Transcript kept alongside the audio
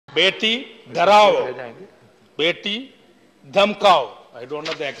बेटी डराओ, बेटी धमकाओ. I don't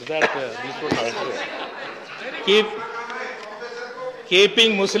know the exact this one also.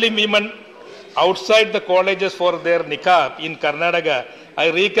 Keeping Muslim women outside the colleges for their niqab in Karnataka. I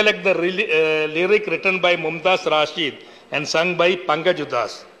recollect the lyric written by Mumtaz Rashid and sung by Pankaj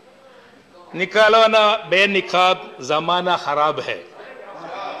Udas. Nikalo na be niqab zamana kharab hai.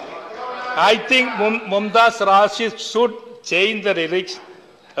 I think Mumtaz Rashid should change the lyrics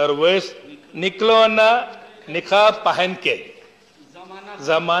or verse. Niklo na niqab pahan ke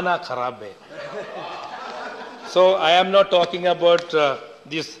zamana kharab hai. So I am not talking about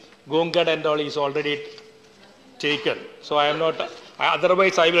this Gongad and all is already taken. So I am not.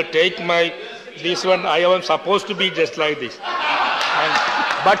 Otherwise, I will take this one. I am supposed to be just like this,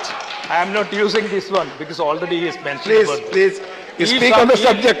 but I am not using this one because already he is mentioned. Please, you speak on the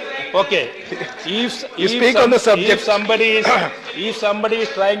subject. Okay. You speak on the subject. If somebody is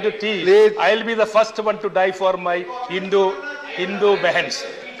trying to teach, I will be the first one to die for my Hindu bahans.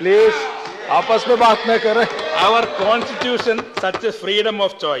 Please, आपस में बात न करें. Our constitution such a freedom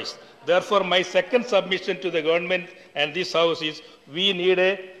of choice. Therefore, my second submission to the government and this house is we need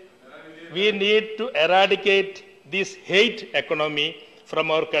to eradicate this hate economy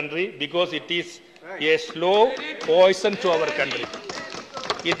from our country because it is a slow poison to our country.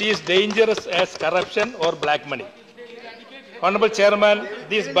 It is dangerous as corruption or black money. Honorable Chairman,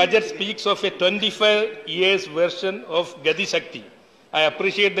 this budget speaks of a 25 years version of Gati Shakti. I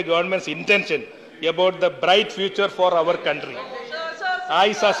appreciate the government's intention about the bright future for our country.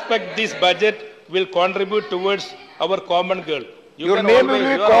 I suspect this budget will contribute towards our common goal. Your name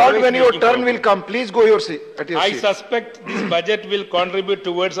will be called when your turn will come. Please go your seat. I suspect this budget will contribute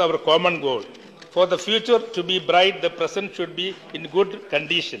towards our common goal. For the future to be bright, the present should be in good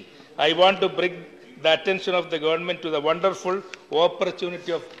condition. I want to bring the attention of the government to the wonderful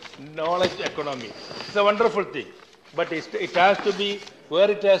opportunity of knowledge economy. It's a wonderful thing. But it has to be, where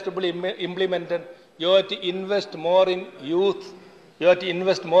it has to be implemented, you have to invest more in youth, you have to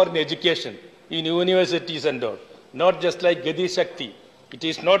invest more in education, in universities and all. Not just like Gati Shakti. It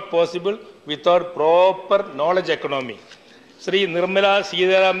is not possible without proper knowledge economy. Sri Nirmala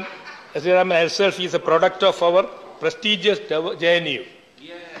Sriram herself is a product of our prestigious JNU.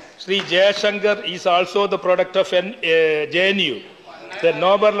 Sri Jayashankar is also the product of JNU. The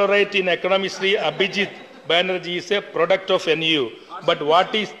Nobel laureate in economics, Sri Abhijit Banerjee, is a product of NU. But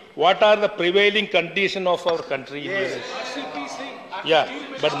what are the prevailing conditions of our country? Yes. Yeah,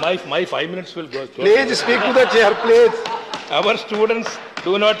 but my 5 minutes will go. Please speak to the chair, please. Our students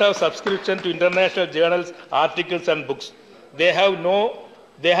do not have subscription to international journals, articles and books. They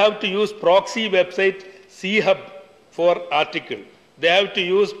have to use proxy website Hijab for article. They have to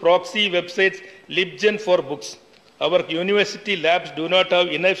use proxy websites LibGen for books. Our university labs do not have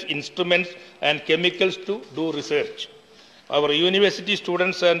enough instruments and chemicals to do research. Our university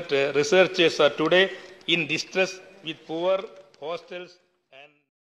students and researchers are today in distress with poor hostels